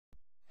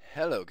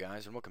Hello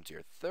guys, and welcome to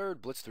your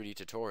third Blitz3D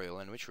tutorial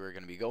in which we're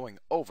going to be going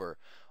over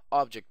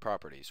object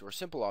properties, or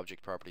simple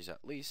object properties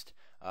at least,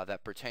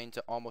 that pertain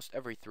to almost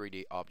every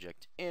 3D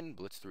object in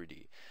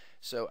Blitz3D.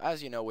 So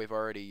as you know, we've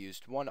already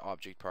used one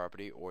object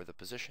property, or the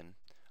position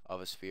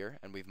of a sphere,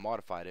 and we've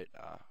modified it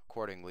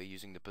accordingly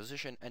using the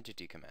position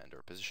entity command,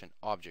 or position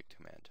object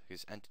command,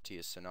 because entity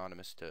is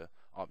synonymous to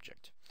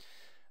object.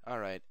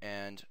 Alright,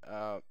 and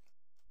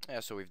yeah,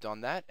 so we've done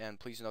that, and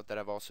please note that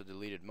I've also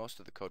deleted most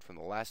of the code from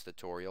the last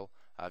tutorial.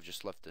 I've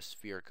just left the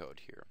sphere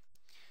code here.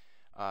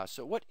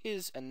 So what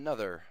is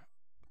another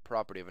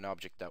property of an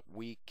object that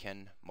we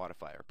can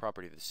modify, or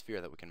property of the sphere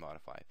that we can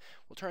modify?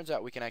 Well, it turns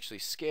out we can actually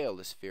scale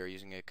the sphere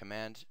using a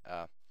command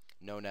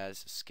known as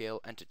scale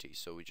entity.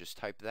 So we just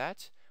type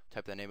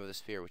the name of the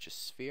sphere, which is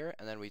sphere,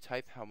 and then we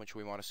type how much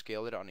we want to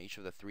scale it on each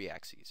of the three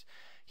axes.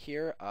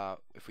 Here,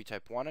 if we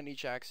type 1 on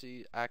each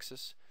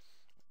axis,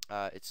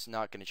 it's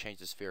not going to change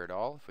the sphere at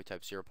all. If we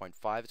type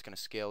 0.5, it's going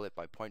to scale it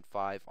by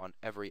 0.5 on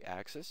every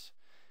axis.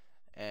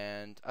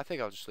 And I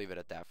think I'll just leave it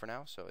at that for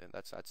now, so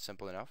that's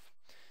simple enough.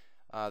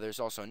 There's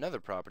also another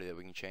property that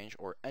we can change,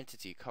 or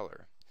entity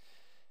color,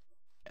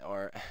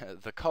 or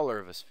the color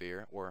of a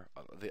sphere, or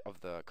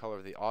the color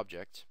of the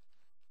object,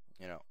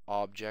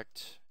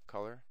 object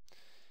color.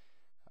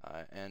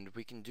 And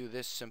we can do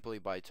this simply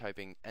by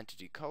typing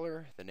entity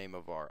color, the name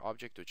of our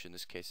object, which in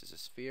this case is a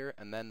sphere,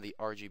 and then the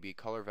RGB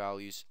color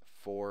values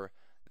for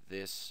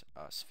this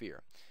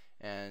sphere.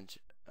 And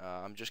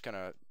I'm just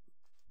gonna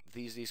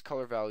these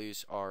color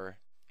values are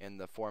in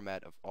the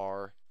format of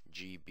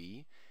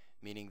RGB,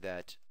 meaning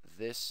that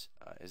this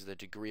is the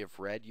degree of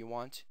red you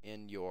want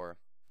in your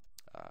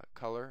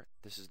color,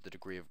 this is the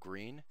degree of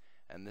green,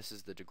 and this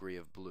is the degree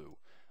of blue.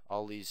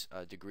 All these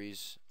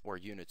degrees or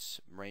units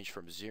range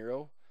from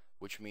 0,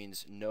 which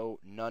means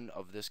none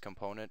of this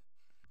component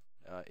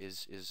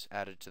is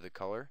added to the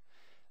color,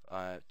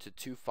 to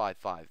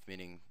 255,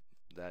 meaning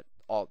that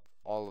all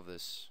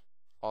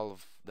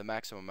of the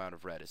maximum amount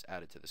of red is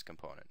added to this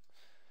component,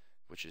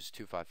 which is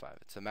 255.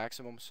 It's the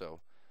maximum,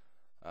 so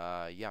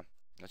yeah,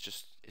 that's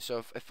just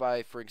so if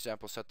I, for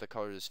example, set the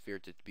color of the sphere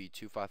to be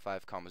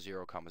 255,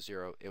 0,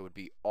 0, it would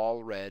be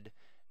all red,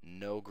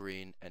 no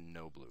green, and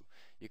no blue.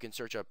 You can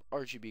search up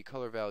RGB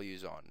color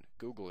values on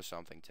Google or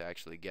something to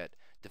actually get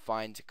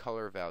defined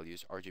color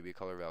values, RGB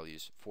color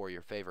values for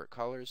your favorite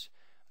colors,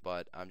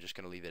 but I'm just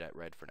going to leave it at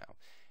red for now.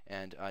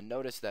 And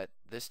notice that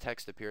this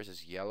text appears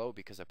as yellow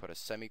because I put a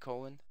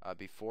semicolon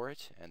before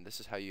it, and this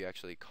is how you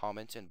actually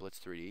comment in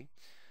Blitz3D.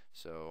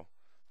 So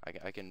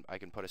I can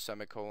put a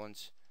semicolon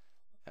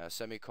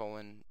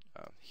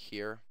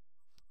here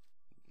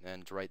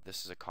and write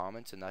this as a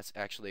comment, and that's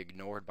actually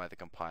ignored by the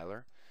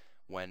compiler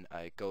when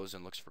it goes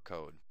and looks for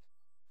code.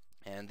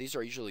 And these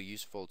are usually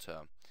useful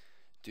to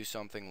do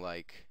something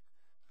like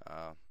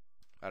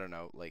I don't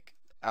know, like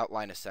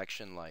outline a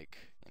section, like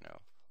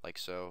like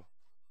so.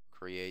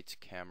 Create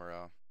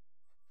camera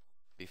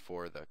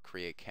before the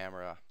create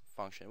camera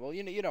function. Well,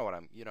 you know what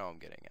I'm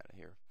getting at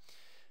here.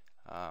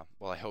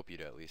 Well, I hope you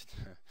do at least.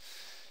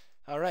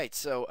 Alright,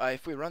 so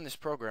if we run this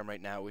program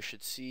right now, we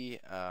should see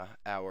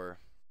our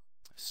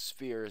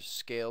sphere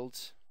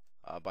scaled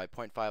by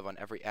 0.5 on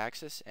every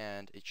axis,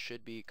 and it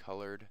should be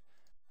colored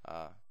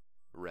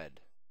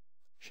red.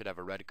 Should have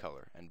a red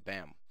color, and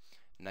bam,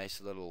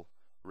 nice little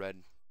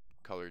red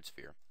colored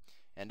sphere.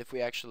 And if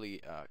we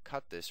actually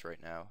cut this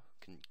right now,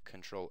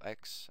 Control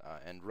X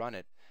and run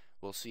it,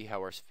 we'll see how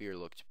our sphere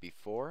looked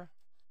before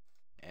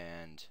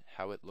and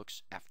how it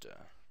looks after.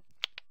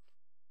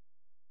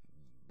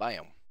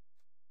 Bam!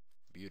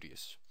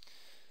 Beauteous.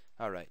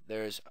 Alright,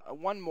 there's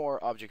one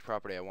more object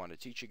property I want to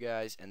teach you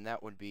guys, and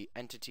that would be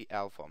entity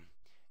alpha.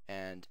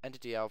 And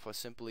entity alpha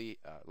simply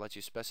lets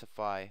you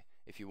specify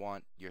if you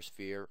want your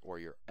sphere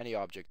or any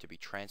object to be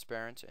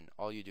transparent, and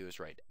all you do is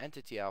write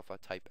entity alpha,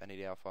 type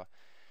entity alpha,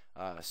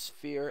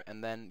 sphere,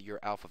 and then your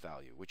alpha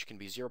value, which can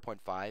be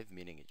 0.5,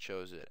 meaning it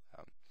shows it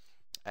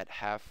at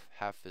half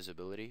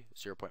visibility,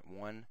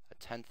 0.1, a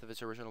tenth of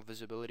its original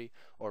visibility,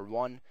 or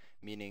 1,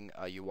 meaning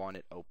you want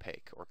it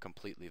opaque or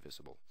completely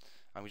visible.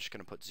 I'm just going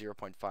to put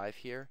 0.5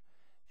 here,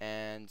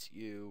 and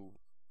you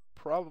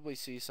probably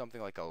see something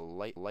like a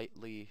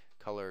lightly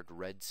colored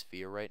red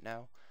sphere right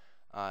now,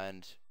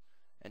 and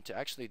to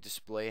actually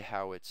display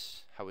how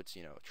it's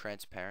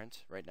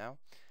transparent right now,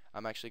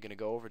 I'm actually going to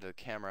go over to the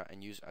camera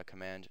and use a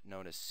command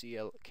known as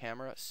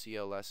camera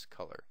CLS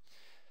color.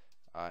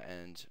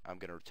 And I'm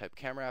going to type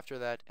camera after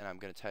that, and I'm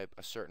going to type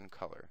a certain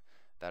color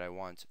that I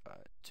want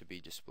to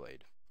be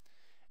displayed.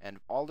 And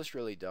all this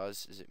really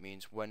does is it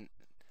means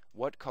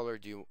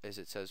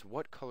it says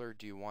what color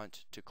do you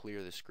want to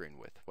clear the screen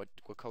with?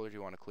 What color do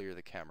you want to clear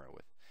the camera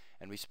with?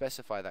 And we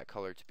specify that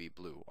color to be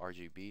blue,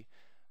 RGB,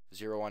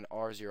 0 on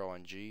R, 0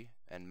 on G,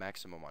 and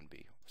maximum on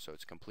B. So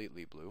it's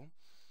completely blue.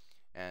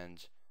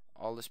 And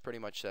all this pretty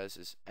much says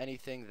is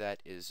anything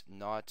that is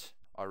not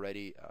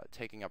already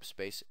taking up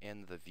space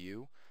in the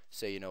view,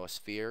 say a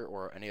sphere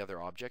or any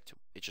other object,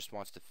 it just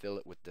wants to fill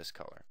it with this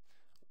color,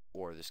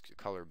 or this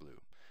color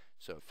blue.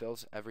 So it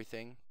fills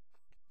everything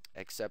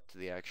except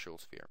the actual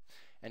sphere.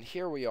 And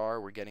here we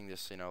are, we're getting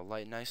this, you know,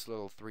 nice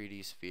little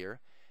 3D sphere.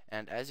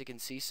 And as you can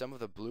see, some of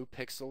the blue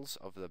pixels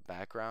of the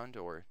background,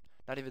 or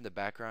not even the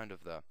background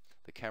of the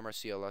camera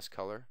CLS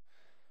color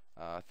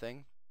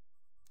thing,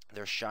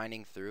 they're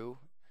shining through,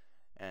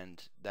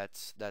 and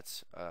that's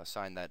a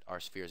sign that our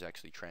sphere is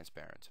actually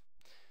transparent.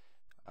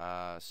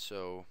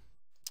 So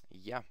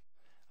yeah,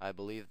 I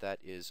believe that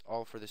is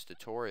all for this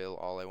tutorial.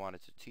 All I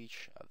wanted to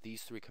teach,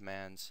 these 3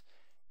 commands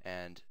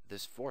and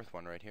this 4th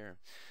one right here.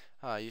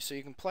 So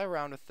you can play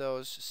around with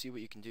those, see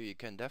what you can do. You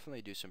can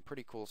definitely do some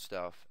pretty cool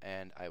stuff,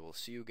 and I will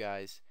see you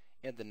guys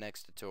in the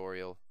next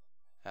tutorial.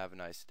 Have a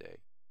nice day.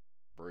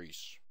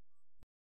 Peace.